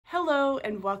Hello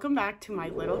and welcome back to my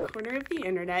little corner of the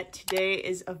internet. Today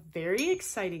is a very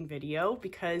exciting video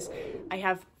because I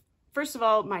have, first of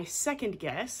all, my second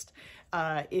guest.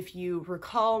 If you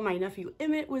recall, my nephew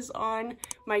Emmett was on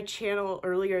my channel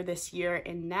earlier this year,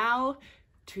 and now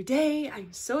today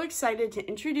I'm so excited to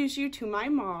introduce you to my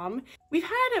mom. We've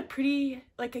had a pretty,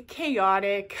 a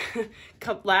chaotic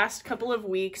last couple of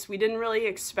weeks. We didn't really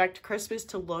expect Christmas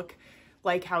to look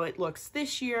like how it looks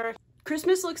this year.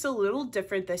 Christmas looks a little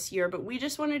different this year, but we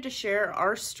just wanted to share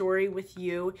our story with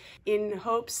you in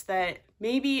hopes that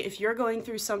maybe if you're going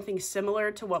through something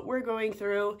similar to what we're going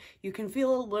through, you can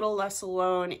feel a little less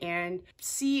alone and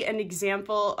see an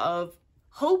example of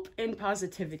hope and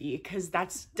positivity, because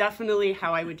that's definitely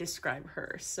how I would describe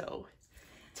her. So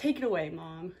take it away,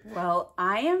 Mom. Well,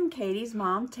 I am Katie's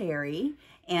mom, Terry,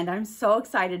 and I'm so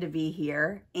excited to be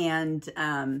here. And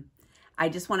I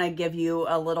just want to give you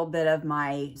a little bit of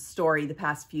my story the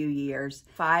past few years.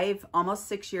 Almost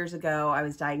 6 years ago, I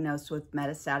was diagnosed with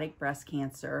metastatic breast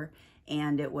cancer,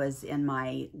 and it was in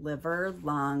my liver,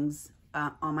 lungs,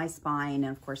 on my spine,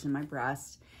 and of course in my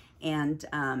breast, and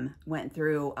went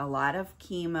through a lot of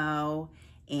chemo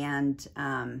and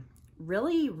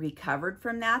really recovered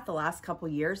from that. The last couple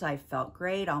years, I felt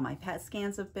great. All my PET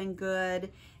scans have been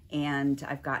good, and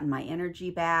I've gotten my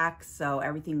energy back, so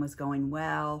everything was going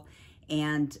well.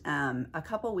 And a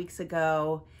couple weeks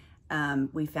ago,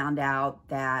 we found out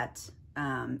that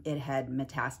it had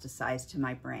metastasized to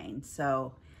my brain.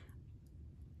 So,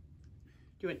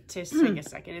 you want to take a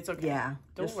second? It's okay. Yeah.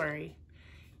 Don't worry.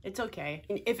 It's okay.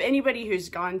 If anybody who's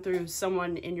gone through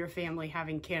someone in your family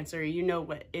having cancer, you know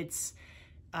what it's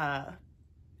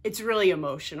really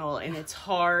emotional and it's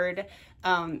hard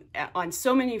on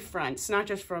so many fronts, not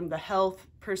just from the health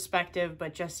perspective,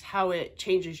 but just how it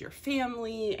changes your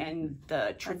family and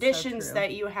the traditions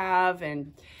that you have.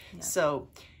 And so,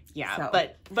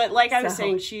 but like I was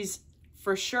saying, she's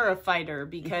for sure a fighter,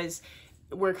 because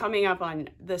we're coming up on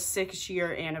the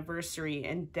 6-year anniversary,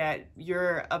 and that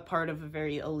you're a part of a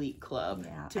very elite club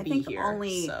to be here.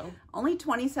 Only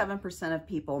 27% of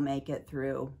people make it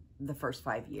through the first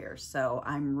 5 years. So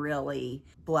I'm really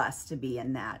blessed to be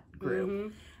in that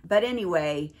group. But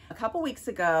anyway, a couple weeks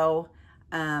ago,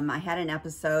 I had an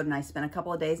episode and I spent a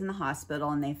couple of days in the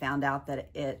hospital, and they found out that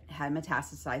it had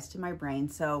metastasized to my brain.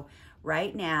 So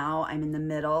right now I'm in the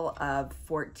middle of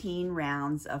 14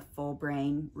 rounds of full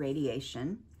brain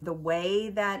radiation. The way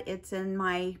that it's in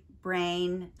my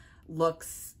brain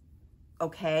looks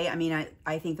okay. I mean,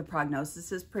 I think the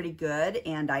prognosis is pretty good,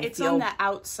 and it's on the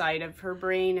outside of her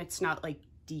brain. It's not like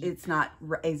deep. It's not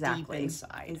exactly deep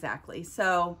inside. Exactly.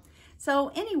 So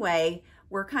anyway,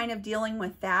 we're kind of dealing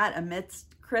with that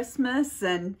amidst Christmas,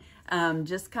 and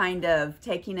just kind of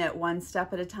taking it one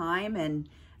step at a time,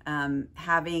 and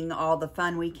having all the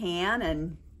fun we can,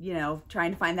 and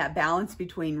trying to find that balance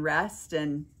between rest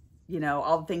and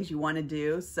all the things you want to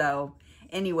do. So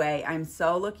anyway, I'm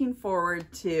so looking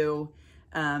forward to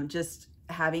just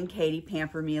having Katie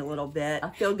pamper me a little bit.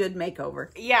 A feel-good makeover.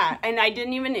 Yeah, and I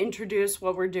didn't even introduce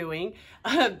what we're doing,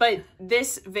 but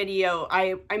this video,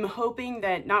 I'm hoping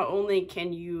that not only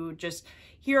can you just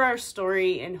hear our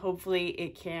story, and hopefully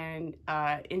it can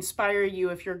inspire you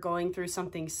if you're going through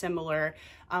something similar,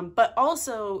 but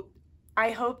also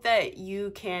I hope that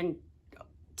you can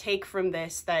take from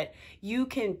this that you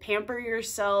can pamper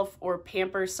yourself or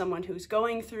pamper someone who's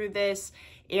going through this,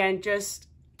 and just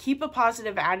keep a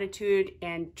positive attitude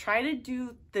and try to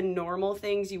do the normal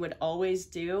things you would always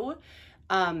do.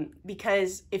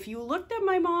 Because if you looked at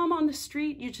my mom on the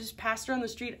street, you just passed her on the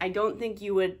street, I don't think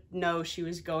you would know she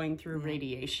was going through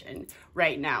radiation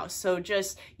right now. So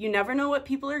just, you never know what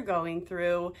people are going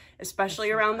through, especially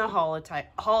around the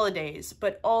holidays,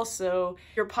 but also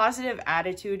your positive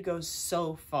attitude goes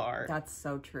so far. That's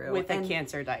so true. With a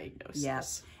cancer diagnosis.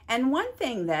 Yes. And one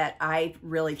thing that I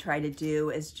really try to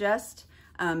do is just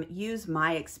use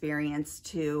my experience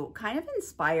to kind of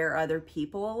inspire other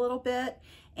people a little bit,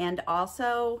 and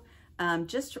also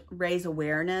just raise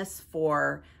awareness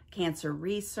for cancer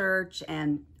research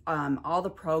and all the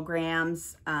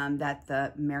programs that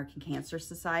the American Cancer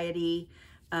Society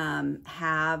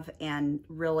have, and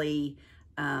really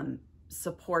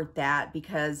support that,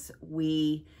 because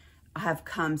we have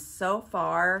come so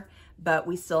far, but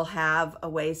we still have a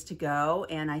ways to go.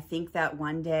 And I think that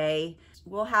one day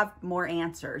we'll have more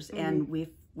answers. And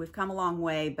we've come a long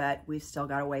way, but we've still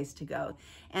got a ways to go.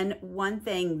 And one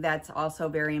thing that's also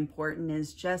very important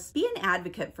is just be an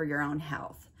advocate for your own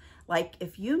health. Like,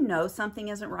 if you know something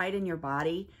isn't right in your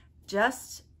body,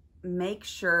 just make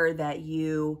sure that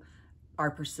you are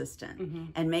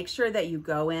persistent, and make sure that you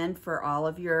go in for all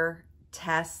of your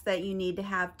tests that you need to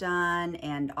have done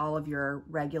and all of your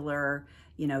regular,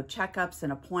 you know, checkups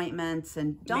and appointments,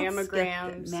 and don't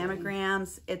mammograms. skip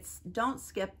mammograms. Don't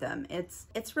skip them.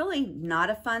 It's really not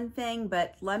a fun thing,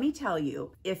 but let me tell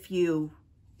you, if you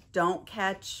don't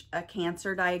catch a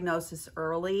cancer diagnosis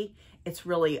early, it's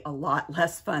really a lot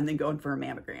less fun than going for a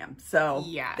mammogram. So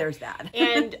yeah, there's that.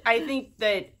 And I think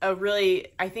that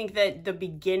the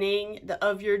beginning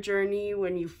of your journey,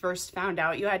 when you first found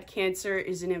out you had cancer,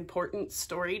 is an important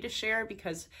story to share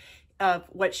because of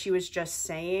what she was just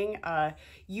saying.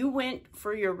 You went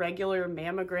for your regular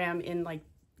mammogram in like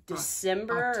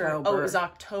December. October. Oh, it was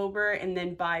October. And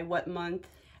then by what month?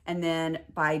 And then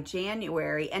by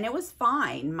January, and it was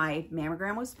fine. My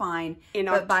mammogram was fine in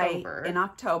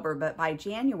October. But by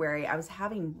January, I was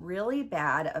having really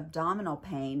bad abdominal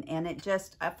pain. And it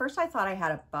just, at first I thought I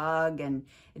had a bug and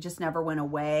it just never went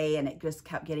away and it just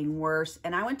kept getting worse.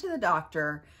 And I went to the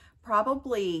doctor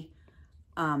probably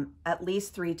at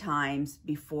least 3 times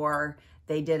before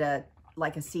they did a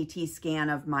CT scan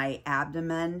of my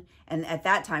abdomen. And at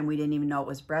that time, we didn't even know it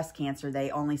was breast cancer.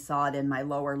 They only saw it in my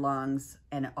lower lungs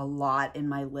and a lot in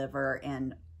my liver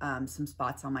and some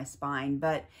spots on my spine.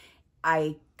 But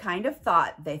I kind of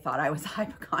thought they thought I was a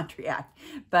hypochondriac.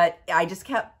 But I just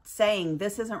kept saying,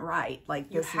 this isn't right. Like,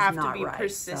 this is not right. You have to be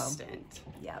persistent. So,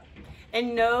 yep.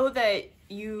 And know that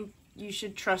you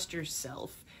should trust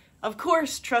yourself. Of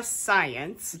course, trust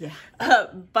science. Yeah.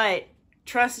 But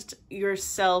trust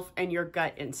yourself and your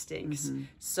gut instincts. Mm-hmm.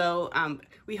 So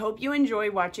we hope you enjoy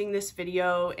watching this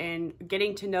video and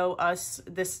getting to know us.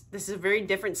 This is a very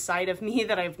different side of me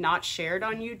that I've not shared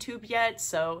on YouTube yet.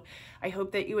 So I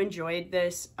hope that you enjoyed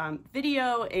this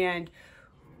video. And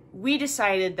we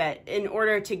decided that in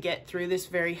order to get through this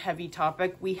very heavy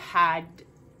topic, we had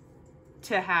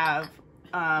to have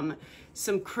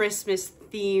some Christmas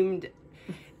themed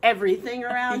everything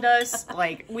around us.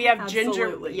 Like, we have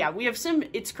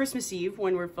it's Christmas Eve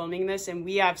when we're filming this, and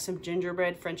we have some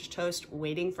gingerbread French toast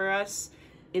waiting for us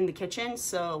in the kitchen.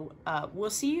 So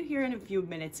we'll see you here in a few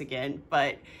minutes again,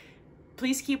 but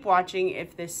please keep watching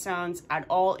if this sounds at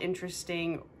all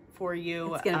interesting for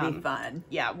you. It's gonna be fun.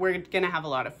 Yeah, we're gonna have a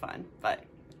lot of fun, but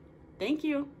thank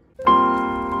you.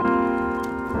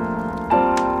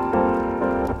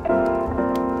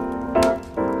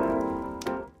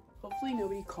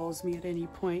 Nobody calls me at any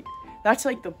point. That's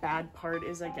like the bad part,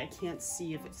 is like I can't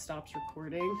see if it stops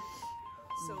recording.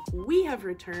 So we have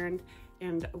returned,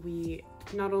 and we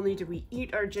not only did we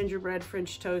eat our gingerbread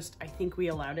French toast, I think we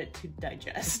allowed it to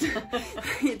digest.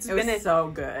 It was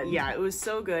so good. Yeah, it was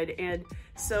so good. And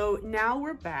so now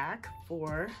we're back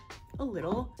for a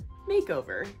little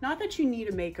makeover. Not that you need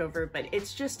a makeover, but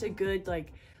it's just a good,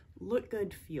 like, look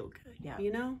good, feel good, yeah,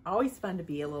 you know? Always fun to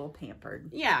be a little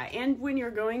pampered. Yeah, and when you're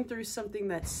going through something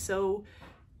that's so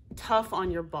tough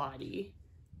on your body,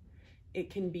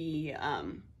 it can be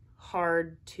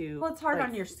hard to... Well, it's hard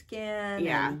on your skin.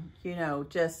 Yeah. And, you know,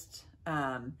 just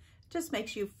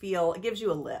makes you feel, it gives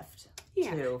you a lift.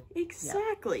 Yeah, too.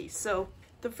 Exactly. Yeah. So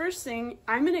the first thing,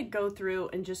 I'm going to go through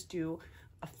and just do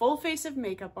a full face of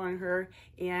makeup on her,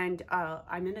 and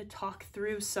I'm gonna talk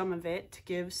through some of it to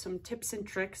give some tips and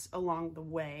tricks along the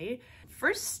way.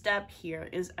 First step here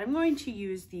is I'm going to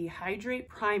use the Hydrate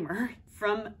Primer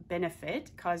from Benefit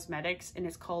Cosmetics, and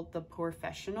it's called the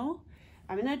Porefessional.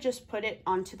 I'm gonna just put it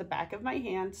onto the back of my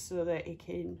hand so that it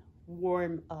can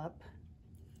warm up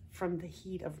from the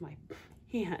heat of my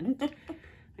hand.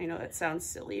 I know that sounds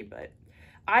silly, but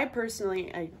I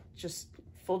personally,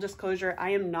 full disclosure, I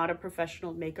am not a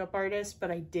professional makeup artist, but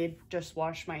I did just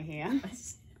wash my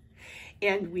hands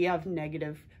and we have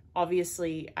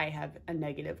obviously I have a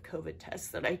negative COVID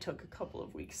test that I took a couple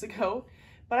of weeks ago,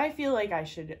 but I feel like I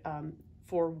should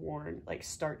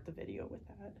start the video with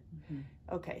that. Mm-hmm.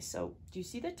 Okay, so do you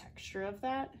see the texture of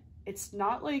that? It's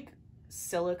not like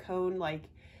silicone like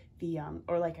the,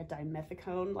 or like a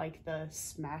dimethicone like the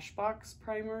Smashbox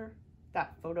primer,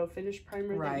 that photo finish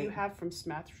primer that you have from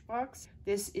Smashbox.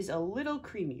 This is a little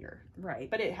creamier, right?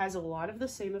 But it has a lot of the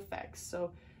same effects.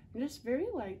 So I'm just very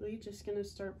lightly just gonna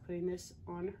start putting this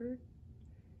on her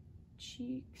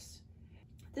cheeks.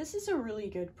 This is a really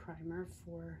good primer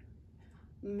for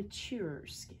mature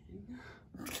skin.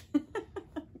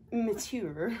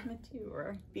 mature,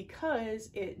 because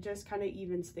it just kind of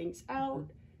evens things out,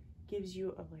 gives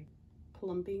you a like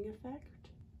plumping effect.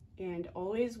 And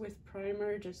always with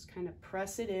primer, just kind of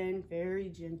press it in, very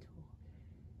gentle.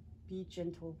 Be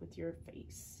gentle with your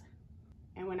face.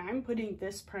 And when I'm putting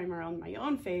this primer on my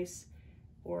own face,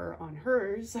 or on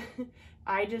hers,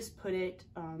 I just put it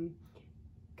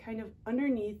kind of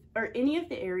underneath, or any of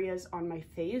the areas on my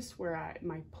face where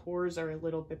my pores are a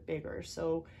little bit bigger.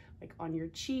 So like on your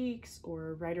cheeks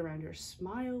or right around your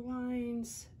smile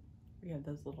lines. We have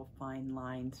those little fine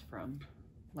lines from,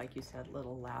 like you said,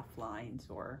 little laugh lines,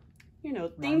 or you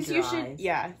know, things you should,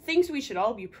 yeah, things we should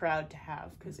all be proud to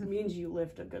have, because it means you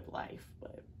lived a good life,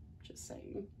 but just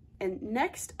saying. And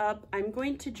next up, I'm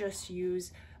going to just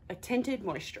use a tinted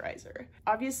moisturizer.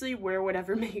 Obviously wear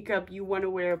whatever makeup you want to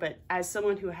wear, but as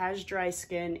someone who has dry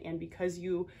skin, and because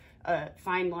you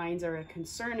fine lines are a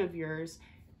concern of yours,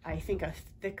 I think a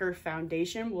thicker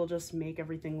foundation will just make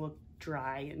everything look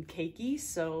dry and cakey.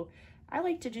 So I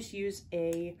like to just use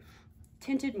a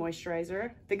tinted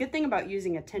moisturizer. The good thing about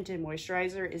using a tinted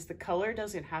moisturizer is the color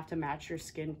doesn't have to match your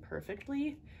skin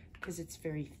perfectly because it's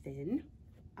very thin.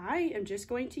 I am just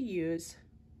going to use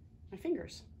my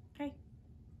fingers. Okay.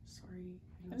 Sorry,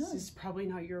 this is probably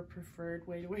not your preferred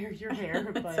way to wear your hair,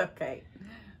 but it's okay.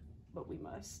 But we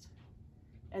must.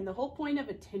 And the whole point of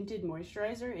a tinted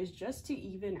moisturizer is just to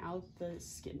even out the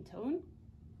skin tone.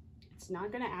 It's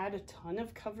not gonna add a ton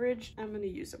of coverage. I'm gonna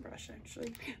use a brush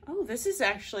actually. Oh, this is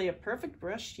actually a perfect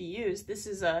brush to use. This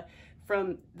is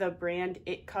from the brand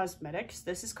It Cosmetics.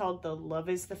 This is called the Love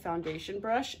is the Foundation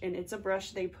brush, and it's a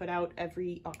brush they put out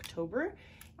every October,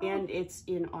 and it's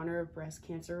in honor of breast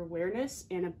cancer awareness,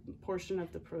 and a portion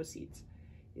of the proceeds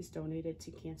is donated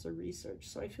to cancer research.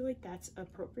 So I feel like that's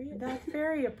appropriate. That's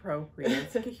very appropriate.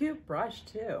 It's a cute brush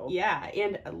too. Yeah,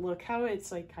 and look how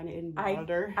it's like kind of in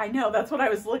water. I know, that's what I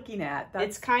was looking at.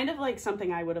 It's kind of like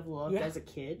something I would have loved as a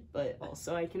kid, but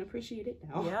also I can appreciate it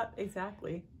now. Yeah,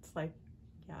 exactly. It's like,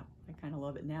 yeah, I kind of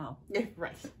love it now.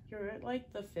 Right. You're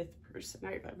like the 5th person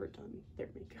I've ever done their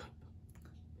makeup.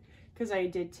 Because I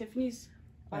did Tiffany's,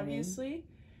 obviously.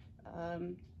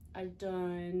 I've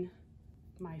done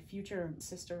my future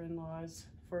sister-in-laws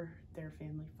for their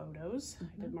family photos.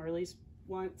 I did Marley's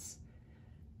once.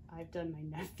 I've done my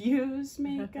nephew's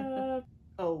makeup.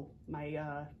 Oh,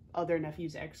 my other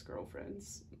nephew's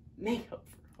ex-girlfriend's makeup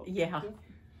for home. Yeah.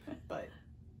 But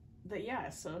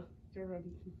yeah, so you're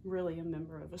really a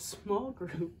member of a small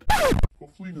group.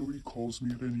 Hopefully nobody calls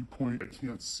me at any point. I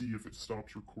can't see if it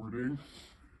stops recording.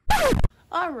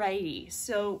 Alrighty,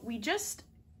 so we just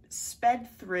sped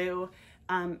through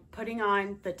putting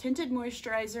on the tinted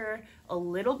moisturizer, a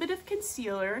little bit of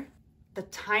concealer, the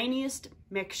tiniest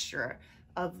mixture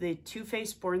of the Too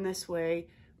Faced Born This Way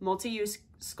multi-use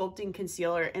sculpting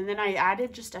concealer, and then I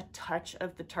added just a touch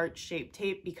of the Tarte Shape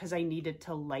Tape because I needed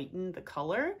to lighten the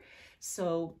color.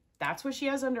 So that's what she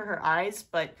has under her eyes,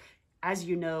 but as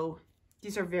you know,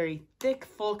 these are very thick,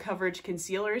 full coverage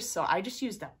concealers, so I just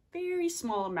used a very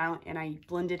small amount and I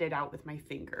blended it out with my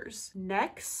fingers.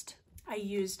 Next, I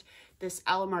used this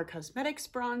Alamar Cosmetics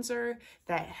bronzer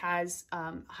that has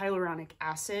hyaluronic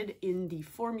acid in the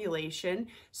formulation.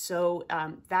 So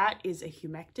that is a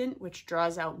humectant, which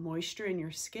draws out moisture in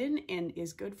your skin and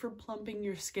is good for plumping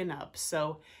your skin up.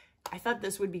 So I thought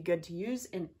this would be good to use,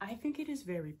 and I think it is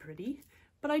very pretty,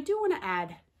 but I do want to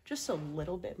add just a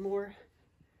little bit more.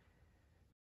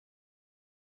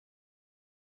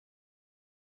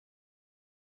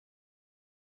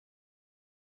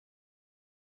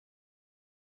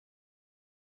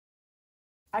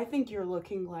 I think you're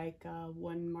looking like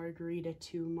 1 margarita,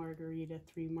 2 margarita,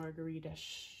 3 margarita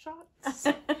shots.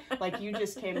 Like you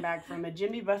just came back from a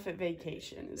Jimmy Buffett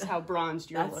vacation is how bronzed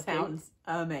you're looking. That sounds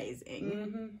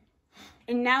amazing.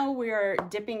 And now we are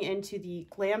dipping into the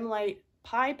Glamlite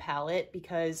Pie palette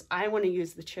because I want to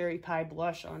use the Cherry Pie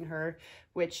blush on her,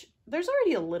 which there's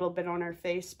already a little bit on her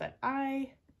face, but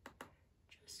I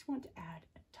just want to add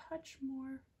a touch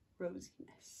more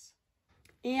rosiness.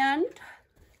 And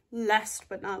last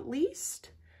but not least,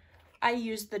 I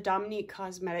used the Dominique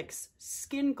Cosmetics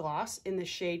Skin Gloss in the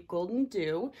shade Golden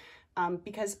Dew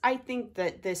because I think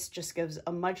that this just gives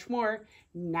a much more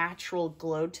natural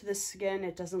glow to the skin.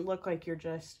 It doesn't look like you're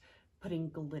just putting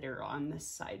glitter on this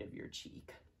side of your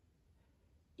cheek.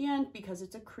 And because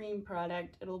it's a cream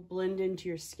product, it'll blend into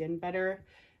your skin better.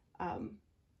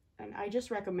 And I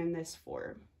just recommend this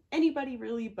for anybody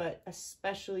really, but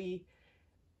especially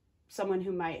someone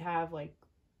who might have like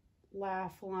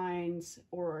laugh lines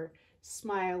or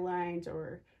smile lines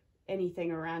or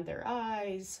anything around their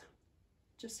eyes.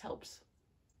 Just helps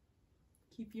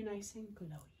keep you nice and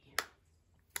glowy.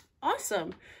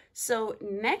 Awesome. So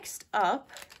next up,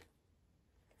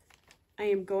 I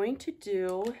am going to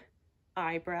do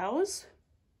eyebrows.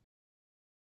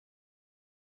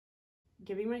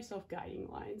 Giving myself guiding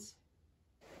lines.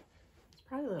 It's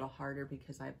probably a little harder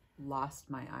because I've lost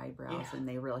my eyebrows and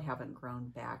they really haven't grown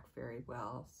back very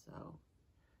well, so.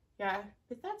 Yeah,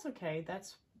 but that's okay.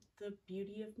 That's the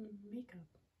beauty of makeup.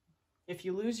 If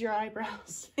you lose your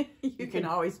eyebrows, you can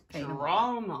always paint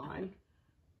draw them on.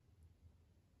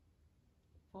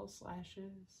 false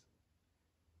lashes,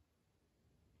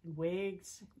 and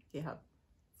wigs. Yeah,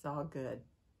 it's all good.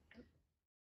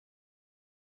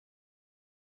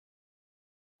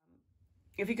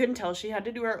 If you couldn't tell, she had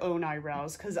to do her own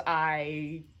eyebrows because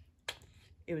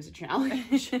it was a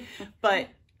challenge. But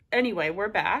anyway, we're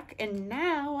back, and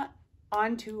now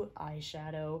on to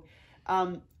eyeshadow.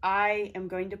 I am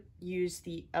going to use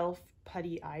the e.l.f.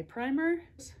 Putty Eye Primer.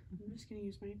 I'm just going to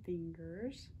use my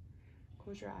fingers.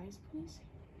 Close your eyes, please.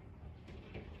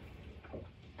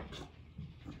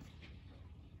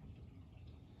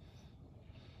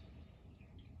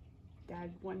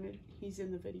 Dad wanted, he's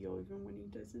in the video even when he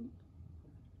doesn't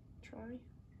try.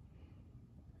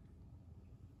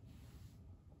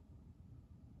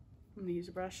 I'm gonna use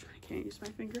a brush. I can't use my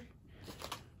finger.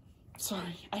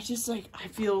 Sorry, I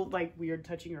feel like weird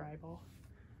touching your eyeball.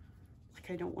 Like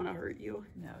I don't want to hurt you.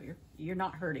 No, you're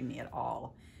not hurting me at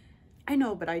all. I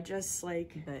know, but I just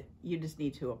like. But you just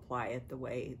need to apply it the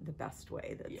best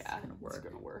way that's gonna work. It's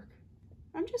gonna work.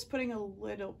 I'm just putting a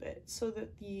little bit so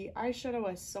that the eyeshadow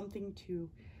has something to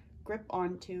grip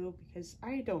onto, because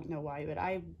I don't know why, but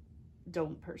I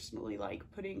don't personally like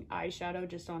putting eyeshadow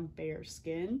just on bare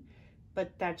skin,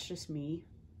 but that's just me.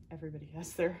 Everybody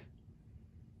has their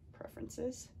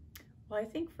preferences. Well, I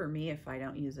think for me, if I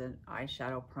don't use an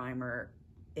eyeshadow primer,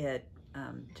 it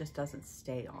just doesn't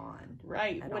stay on.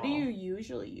 Right. What do you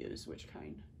usually use? Which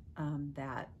kind?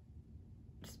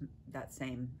 That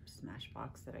same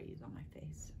Smashbox that I use on my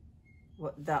face.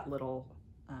 That little.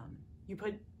 You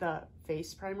put the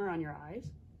face primer on your eyes?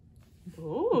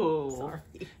 Ooh. Sorry.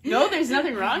 No, there's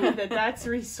nothing wrong with it. That's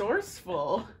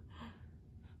resourceful.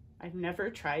 I've never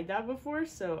tried that before,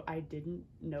 so I didn't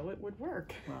know it would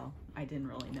work. Well, I didn't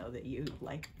really know that you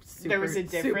there was a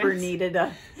difference. Super needed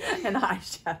an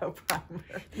eyeshadow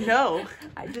primer. No,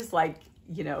 I just like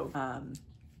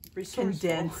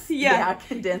condense. Yeah,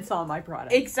 condense all my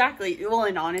products. Exactly. Well,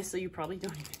 and honestly, you probably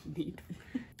don't even need.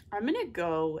 I'm gonna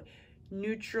go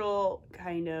neutral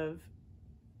kind of,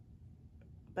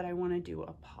 but I want to do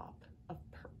a pop of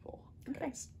purple.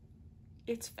 Okay.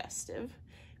 It's festive.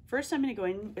 First, I'm going to go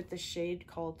in with the shade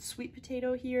called Sweet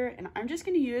Potato here, and I'm just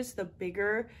going to use the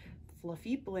bigger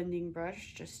fluffy blending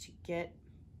brush just to get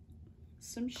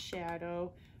some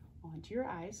shadow onto your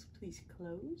eyes. Please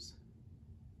close.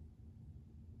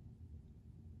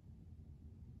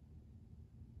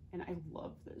 And I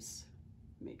love this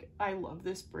makeup. I love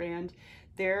this brand.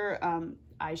 Their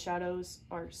eyeshadows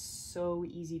are so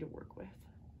easy to work with.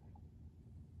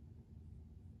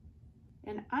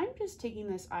 And I'm just taking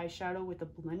this eyeshadow with a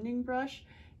blending brush,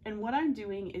 and what I'm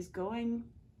doing is going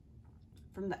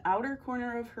from the outer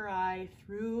corner of her eye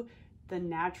through the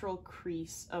natural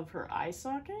crease of her eye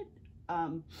socket.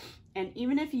 And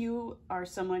even if you are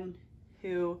someone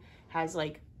who has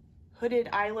like hooded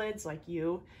eyelids like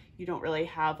you don't really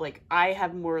have, like, I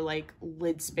have more like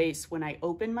lid space when I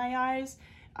open my eyes.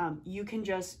 You can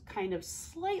just kind of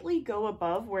slightly go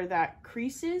above where that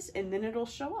crease is, and then it'll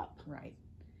show up. Right.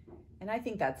 And I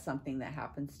think that's something that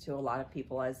happens to a lot of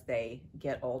people as they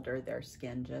get older. Their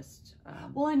skin just...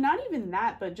 Well, and not even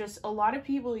that, but just a lot of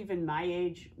people, even my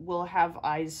age, will have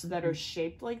eyes that are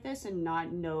shaped like this and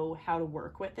not know how to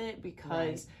work with it,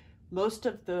 because most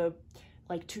of the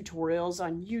like tutorials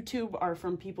on YouTube are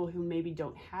from people who maybe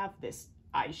don't have this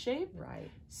eye shape.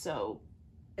 Right. So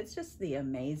it's just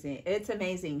it's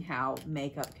amazing how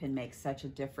makeup can make such a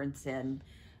difference in...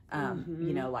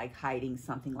 you know, like hiding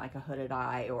something like a hooded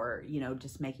eye, or, you know,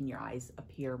 just making your eyes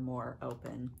appear more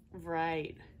open.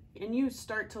 Right. And you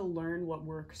start to learn what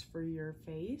works for your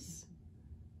face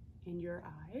and your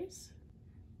eyes.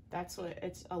 That's what,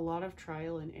 it's a lot of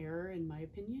trial and error, in my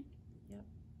opinion. Yep.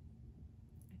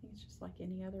 I think it's just like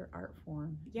any other art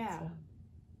form. Yeah.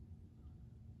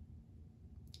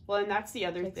 Well, and that's the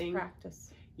other thing.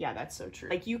 Practice. Yeah, that's so true.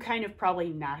 Like, you kind of probably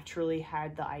naturally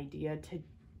had the idea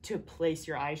to place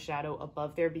your eyeshadow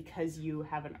above there because you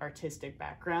have an artistic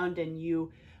background and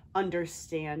you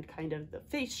understand kind of the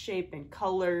face shape and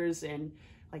colors, and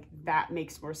like that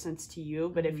makes more sense to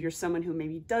you. But if you're someone who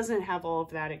maybe doesn't have all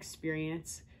of that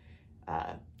experience,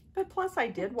 but plus I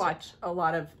did watch a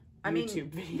lot of YouTube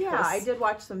videos. Yeah, I did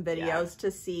watch some videos to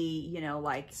see, you know,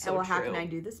 like, so well, how can I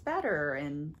do this better?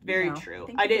 And very you know, true.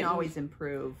 I didn't always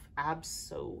improve.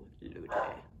 Absolutely.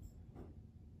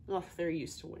 Well, they're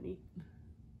used to Winnie.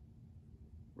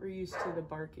 We're used to the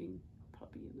barking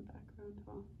puppy in the background,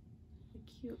 huh? The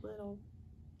cute little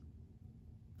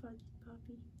fuzzy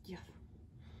puppy. Yeah.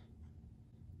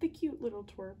 The cute little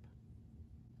twerp.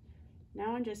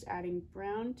 Now I'm just adding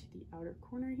brown to the outer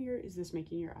corner here. Is this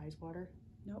making your eyes water?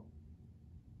 Nope.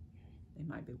 They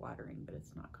might be watering, but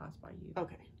it's not caused by you.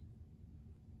 Okay.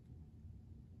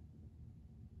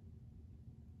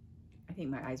 I think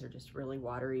my eyes are just really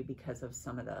watery because of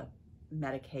some of the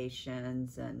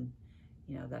medications, and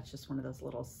you know, that's just one of those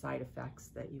little side effects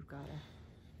that you've got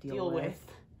to deal with.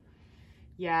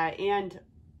 Yeah, and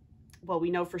well, we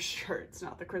know for sure it's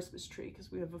not the Christmas tree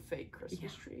because we have a fake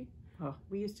Christmas tree. Oh,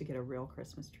 we used to get a real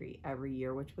Christmas tree every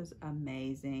year, which was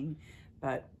amazing,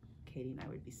 but Katie and I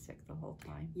would be sick the whole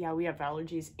time. Yeah, we have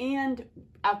allergies. And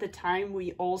at the time,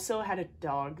 we also had a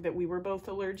dog that we were both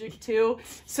allergic to.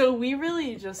 So we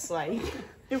really just like...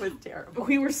 It was terrible.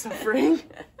 We were suffering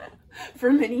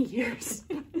for many years.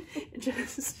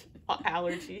 Just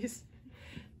allergies.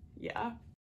 Yeah.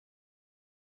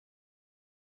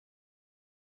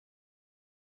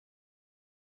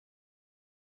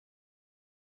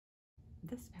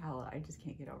 This palette, I just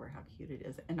can't get over how cute it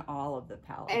is, and all of the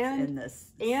palettes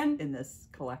in this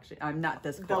collection. I'm not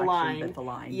this collection, but the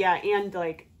line. Yeah, and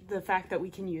like the fact that we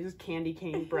can use candy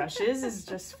cane brushes is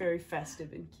just very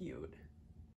festive and cute.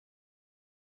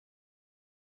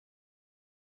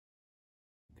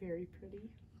 Very pretty.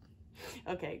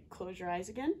 Okay, close your eyes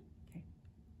again. Okay.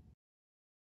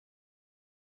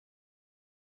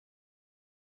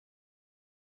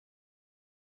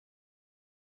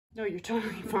 No, you're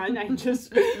totally fine. I'm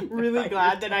just really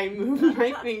glad that I moved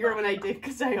my finger when I did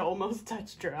because I almost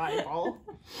touched your eyeball.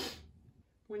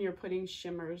 When you're putting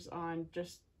shimmers on,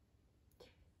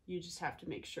 you just have to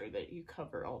make sure that you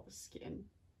cover all the skin.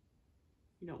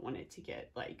 You don't want it to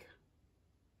get like,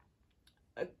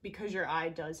 because your eye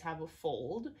does have a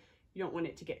fold, you don't want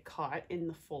it to get caught in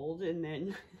the fold, and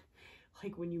then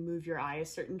like when you move your eye a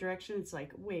certain direction, it's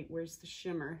like, wait, where's the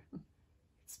shimmer?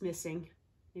 It's missing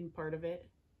in part of it.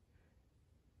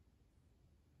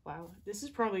 Wow, this is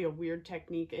probably a weird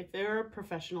technique. If they're a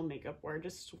professional makeup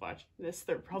artist watching this,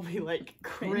 they're probably like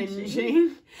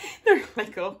cringing. They're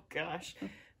like, oh gosh.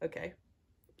 Okay.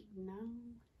 Now,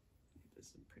 this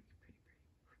is a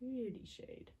pretty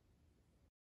shade.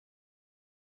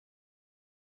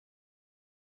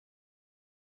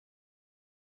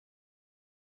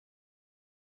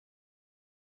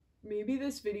 Maybe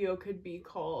this video could be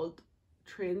called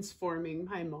Transforming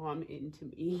My Mom into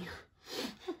Me.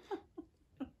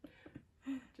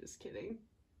 Just kidding,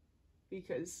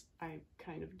 because I'm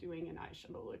kind of doing an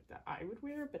eyeshadow look that I would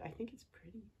wear, but I think it's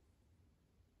pretty.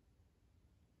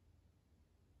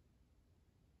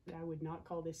 I would not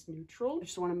call this neutral. I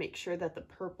just want to make sure that the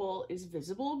purple is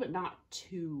visible, but not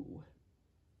too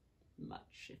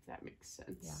much, if that makes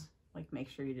sense. Yeah, like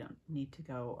make sure you don't need to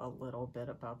go a little bit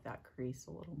above that crease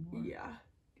a little more. Yeah,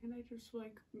 and I just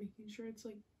like making sure it's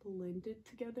like blended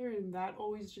together, and that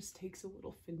always just takes a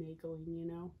little finagling, you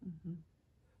know? Mm-hmm.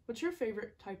 What's your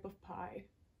favorite type of pie?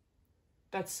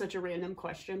 That's such a random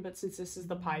question, but since this is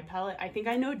the pie palette, I think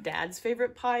I know Dad's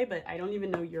favorite pie, but I don't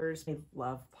even know yours. I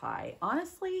love pie.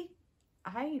 Honestly,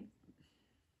 I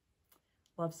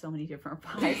love so many different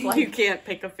pies. Like, you can't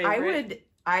pick a favorite.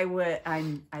 I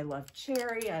love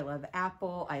cherry. I love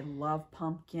apple. I love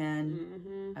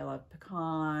pumpkin. I love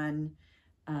pecan.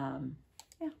 Yeah,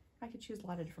 I could choose a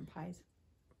lot of different pies.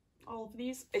 All of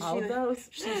these? All of those.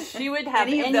 She would have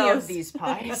any of these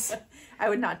pies. I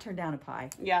would not turn down a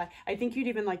pie. Yeah, I think you'd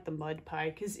even like the mud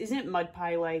pie, because isn't mud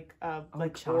pie like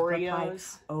like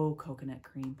Oreos? Pie. Oh, coconut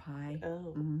cream pie.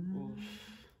 Oh.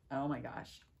 Oh my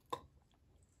gosh.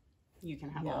 You can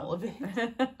have all of it.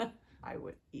 I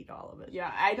would eat all of it.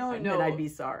 Yeah, I don't know. But I'd be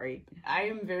sorry. I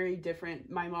am very different.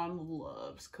 My mom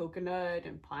loves coconut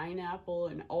and pineapple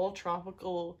and all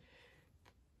tropical,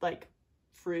 like,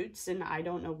 fruits, and I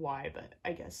don't know why, but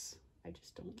I guess I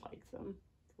just don't like them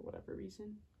for whatever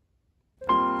reason.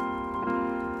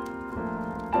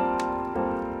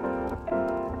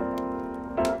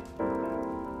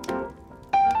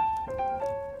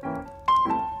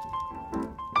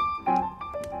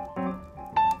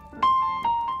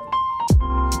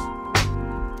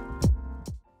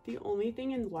 The only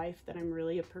thing in life that I'm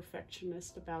really a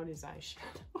perfectionist about is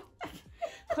eyeshadow.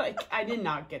 Like, I did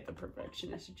not get the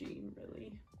perfectionist gene,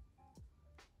 really.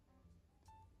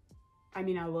 I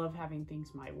mean, I love having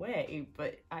things my way,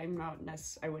 but I'm not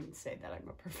I wouldn't say that I'm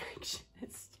a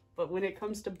perfectionist. But when it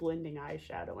comes to blending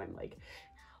eyeshadow, I'm like,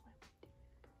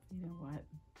 you know what?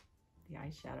 The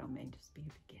eyeshadow may just be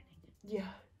a beginning.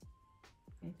 Yeah.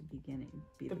 May the beginning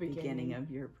be the beginning of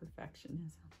your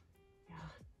perfectionism. Yeah.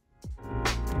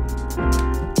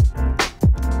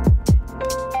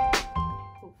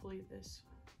 Hopefully this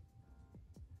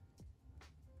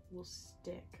will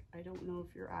stick. I don't know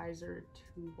if your eyes are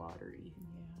too watery.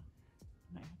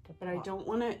 Yeah. But I don't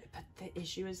want to, but the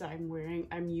issue is that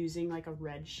I'm using like a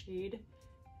red shade,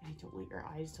 and I don't want your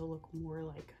eyes to look more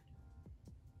like,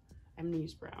 I'm gonna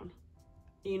use brown.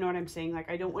 You know what I'm saying? Like,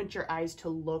 I don't want your eyes to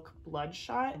look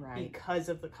bloodshot because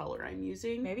of the color I'm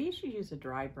using. Maybe you should use a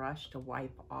dry brush to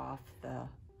wipe off the,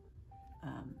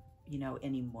 you know,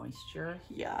 any moisture.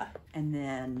 Yeah. And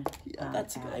then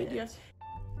that's a good idea.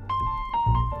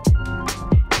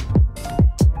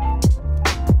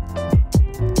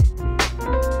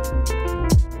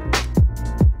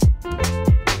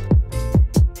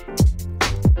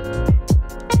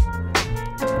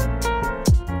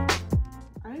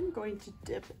 To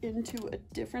dip into a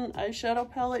different eyeshadow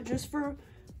palette just for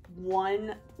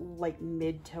one like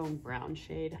mid-tone brown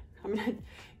shade. I'm gonna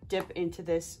dip into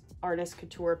this Artist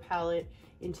Couture palette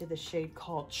into the shade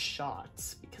called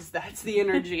Shots because that's the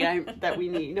energy that we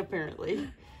need apparently.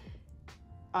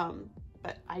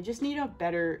 But I just need a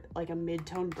better like a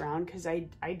mid-tone brown because I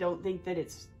don't think that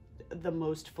it's the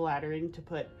most flattering to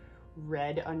put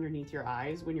red underneath your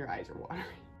eyes when your eyes are watering.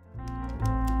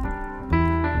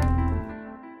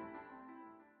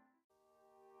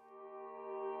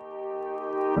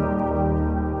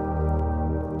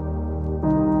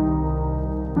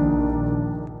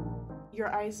 Your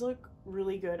eyes look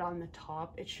really good on the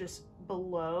top. It's just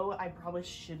below, I probably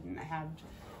shouldn't have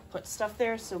put stuff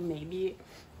there, so maybe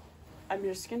I'm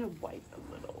just gonna wipe a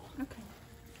little. Okay.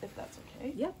 If that's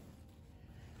okay. Yep.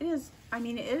 It is, I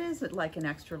mean, it is like an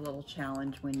extra little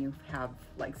challenge when you have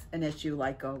like an issue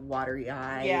like a watery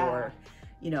eye or,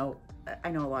 you know, I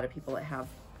know a lot of people that have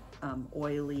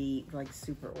oily, like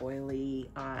super oily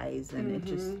eyes, and it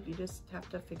just, you just have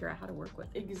to figure out how to work with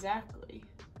it. Exactly.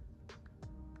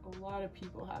 A lot of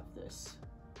people have this.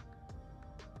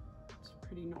 It's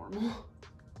pretty normal.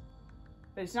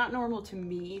 But it's not normal to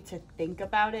me to think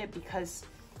about it because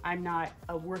I'm not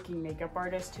a working makeup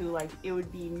artist who like, it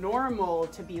would be normal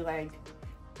to be like,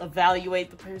 evaluate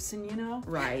the person, you know?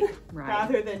 Right, right.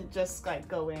 Rather than just like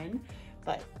go in,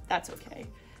 but that's okay.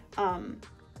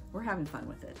 We're having fun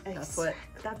with it. That's what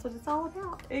it's all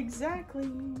about. Exactly.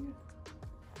 I'm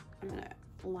gonna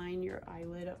line your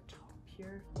eyelid up top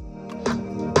here.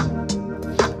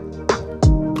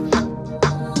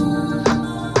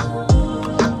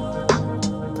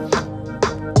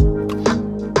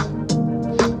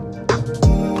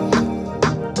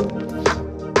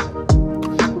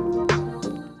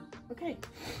 Okay,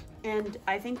 and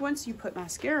I think once you put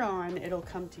mascara on, it'll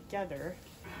come together.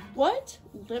 What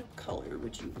lip color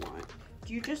would you want?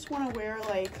 Do you just want to wear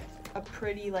like a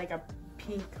pretty, like a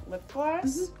pink lip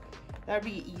gloss? That'd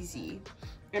be easy.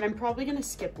 And I'm probably gonna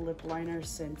skip lip liner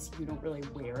since you don't really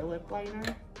wear a lip liner.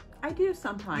 I do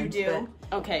sometimes. You do?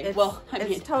 Okay, well, I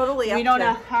mean, it's totally up we don't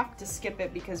have to skip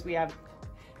it because we have,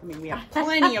 I mean, we have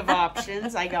plenty of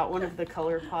options. I got one of the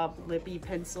ColourPop lippie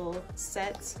pencil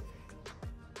sets.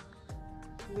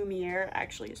 Lumiere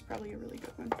actually is probably a really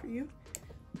good one for you.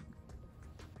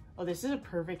 Oh, this is a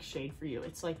perfect shade for you.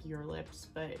 It's like your lips,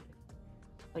 but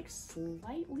like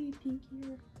slightly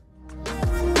pinkier.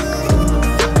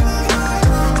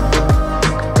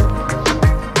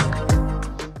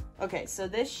 Okay, so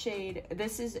this shade,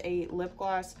 this is a lip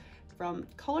gloss from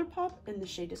ColourPop, and the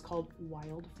shade is called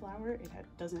Wildflower. It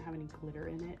doesn't have any glitter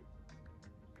in it,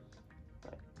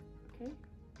 but okay.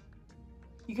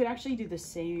 You could actually do the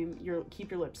same,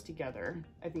 keep your lips together.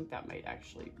 I think that might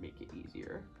actually make it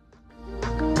easier.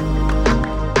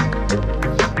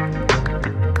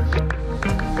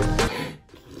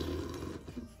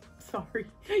 Sorry,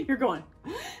 you're going.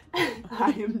 I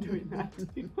am doing that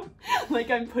too. Like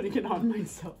I'm putting it on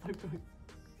myself. I'm going.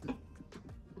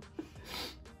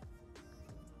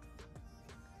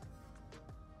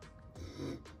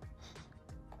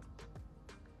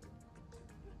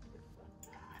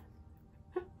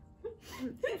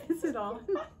 Is it on?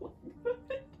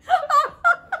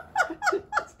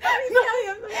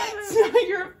 It's not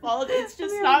your fault. It's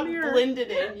just not blended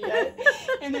in yet.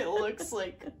 And it looks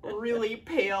like really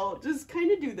pale. Just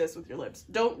kind of do this with your lips.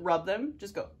 Don't rub them.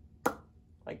 Just go.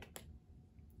 Like,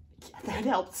 yeah, that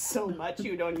helps so much.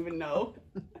 You don't even know.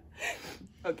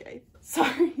 Okay.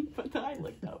 Sorry. But then I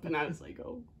looked up and I was like,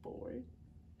 oh boy.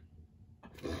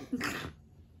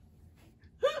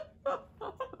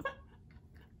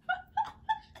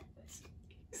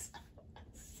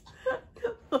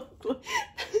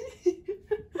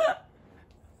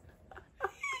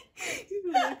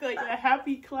 You look like a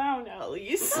happy clown, at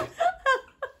least.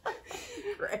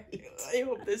 Great. I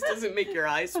hope this doesn't make your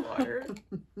eyes water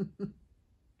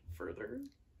further.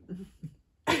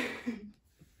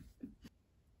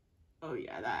 Oh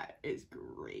yeah, that is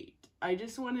great. I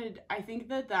think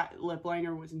that lip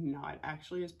liner was not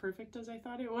actually as perfect as I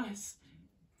thought it was.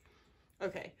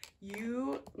 Okay,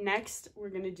 next we're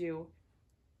gonna do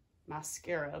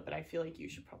mascara, but I feel like you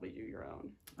should probably do your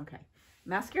own. Okay.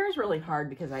 Mascara is really hard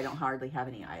because I don't hardly have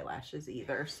any eyelashes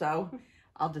either, so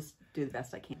I'll just do the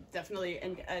best I can. Definitely,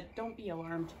 and don't be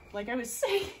alarmed. Like I was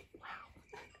saying.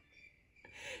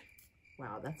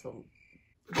 Wow, that's a...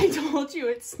 I told you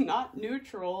it's not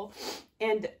neutral.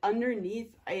 And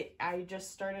underneath, I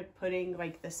just started putting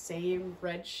like the same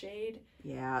red shade.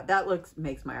 Yeah, that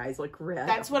makes my eyes look red.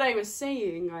 That's what I was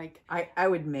saying. Like I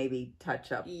would maybe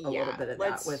touch up a little bit of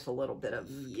that with a little bit of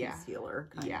concealer.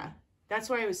 Yeah, that's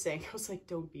why I was saying. I was like,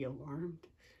 don't be alarmed,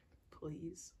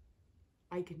 please.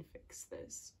 I can fix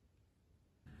this.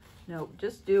 No,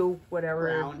 just do whatever.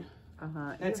 Brown.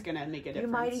 That's gonna make a difference.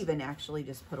 You might even actually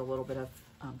just put a little bit of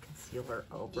concealer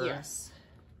over. Yes.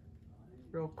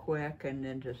 Real quick, and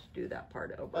then just do that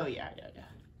part over. Oh yeah.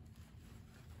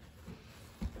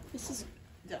 This is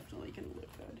definitely gonna look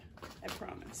good. I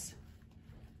promise.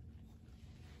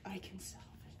 I can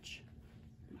salvage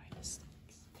my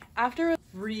mistakes. After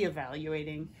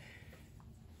reevaluating,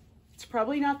 it's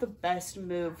probably not the best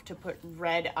move to put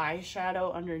red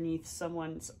eyeshadow underneath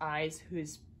someone's eyes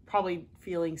who's probably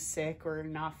feeling sick or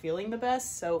not feeling the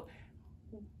best. So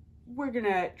we're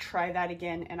gonna try that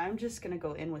again, and I'm just gonna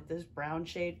go in with this brown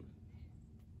shade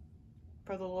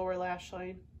for the lower lash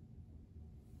line.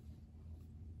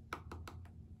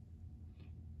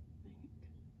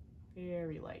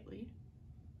 Very lightly.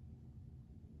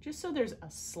 Just so there's a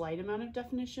slight amount of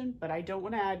definition, but I don't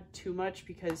want to add too much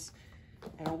because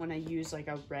I don't want to use like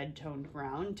a red toned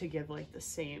brown to give like the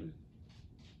same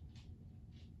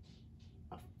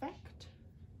effect.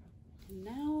 And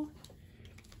now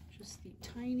just the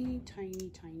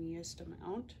tiniest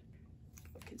amount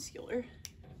of concealer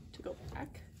to go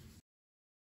back.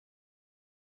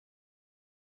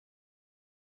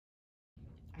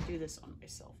 I do this on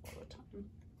myself all the time.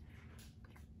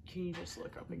 Can you just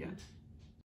look up again?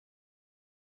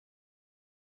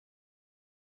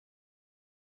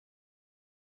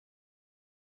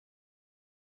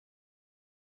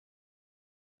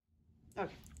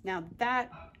 Okay, now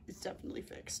that is definitely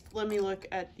fixed. Let me look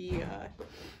at the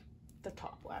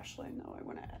top lash line though. I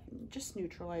want to just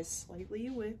neutralize slightly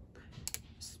with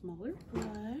a smaller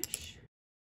brush.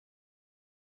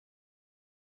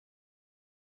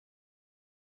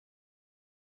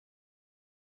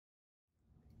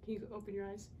 Can you open your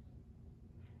eyes?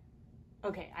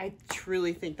 Okay, I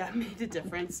truly think that made a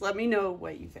difference. Let me know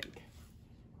what you think.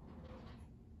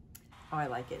 Oh, I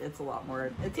like it. It's a lot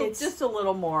more, it's just a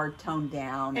little more toned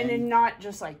down. And then not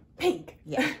just like pink.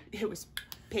 Yeah. It was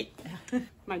pink.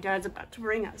 My dad's about to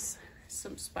bring us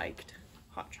some spiked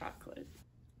hot chocolate.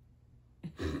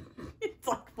 It's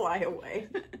like fly away.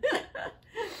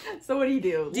 So what do you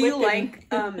do? Do you like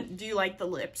the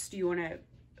lips? Do you want to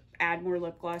add more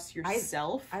lip gloss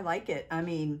yourself? I like it. I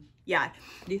mean, yeah.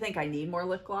 Do you think I need more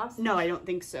lip gloss? No, I don't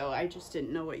think so. I just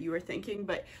didn't know what you were thinking.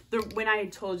 But when I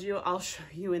told you, I'll show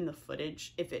you in the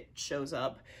footage if it shows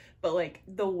up. But like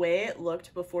the way it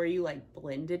looked before you like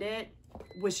blended it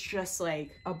was just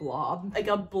like a blob. Like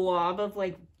a blob of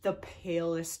like the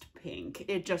palest pink.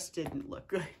 It just didn't look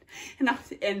good.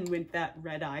 And with that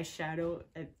red eyeshadow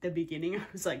at the beginning, I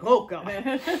was like, oh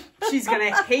God, she's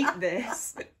gonna hate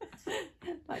this.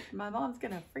 Like my mom's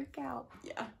gonna freak out.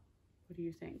 Yeah. What do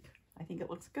you think? I think it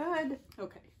looks good.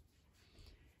 Okay.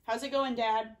 How's it going,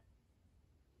 Dad?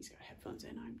 He's got headphones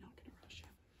in. I'm not gonna rush him.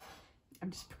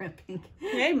 I'm just prepping.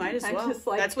 Hey, might as well. Just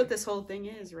like, that's what this whole thing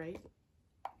is, right?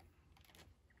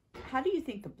 How do you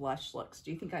think the blush looks?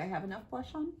 Do you think I have enough blush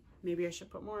on? Maybe I should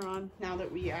put more on now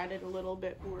that we added a little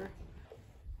bit more.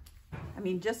 I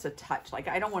mean, just a touch. Like,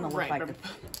 I don't want to look like a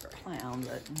clown,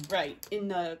 but... Right.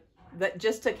 But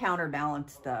just to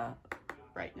counterbalance the...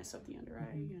 brightness of the under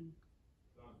eye. And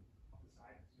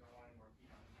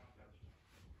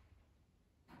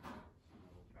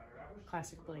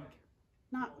classic Blake.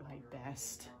 Not my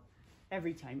best.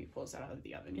 Every time he pulls that out of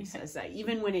the oven, he says that,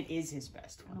 even when it is his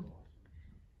best one.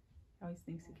 He always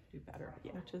thinks he could do better,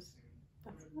 which is,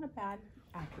 that's not a bad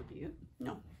attribute.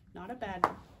 No, not a bad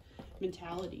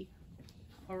mentality.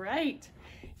 All right,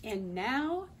 and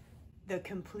now the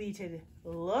completed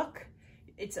look.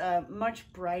 It's a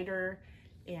much brighter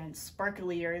and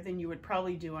sparklier than you would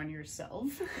probably do on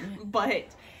yourself, but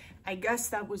I guess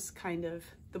that was kind of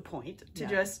the point, to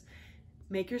just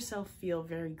make yourself feel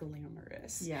very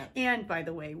glamorous. Yeah. And by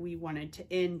the way, we wanted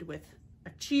to end with a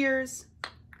cheers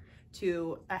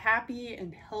to a happy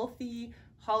and healthy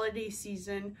holiday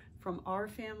season from our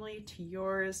family to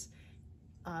yours.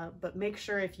 But make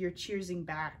sure if you're cheersing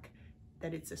back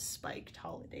that it's a spiked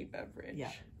holiday beverage.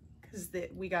 Yeah. Because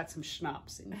we got some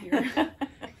schnapps in here.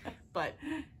 But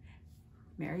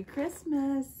Merry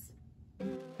Christmas.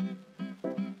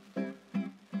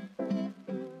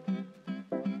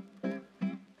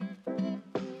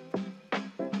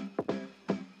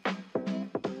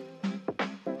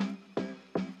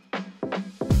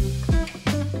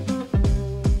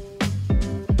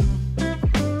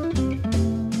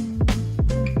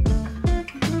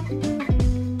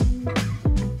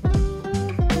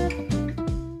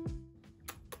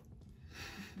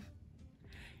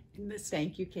 this.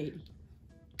 Thank you, Katie.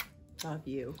 Love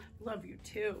you. Love you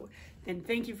too. And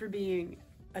thank you for being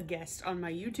a guest on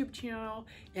my YouTube channel.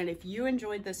 And if you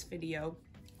enjoyed this video,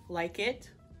 like it,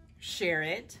 share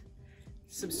it,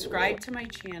 subscribe to my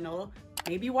channel,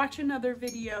 maybe watch another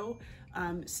video,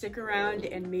 stick around,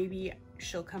 and maybe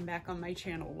she'll come back on my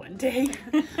channel one day.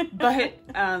 But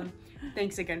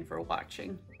thanks again for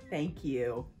watching. Thank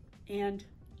you. And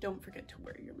don't forget to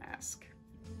wear your mask.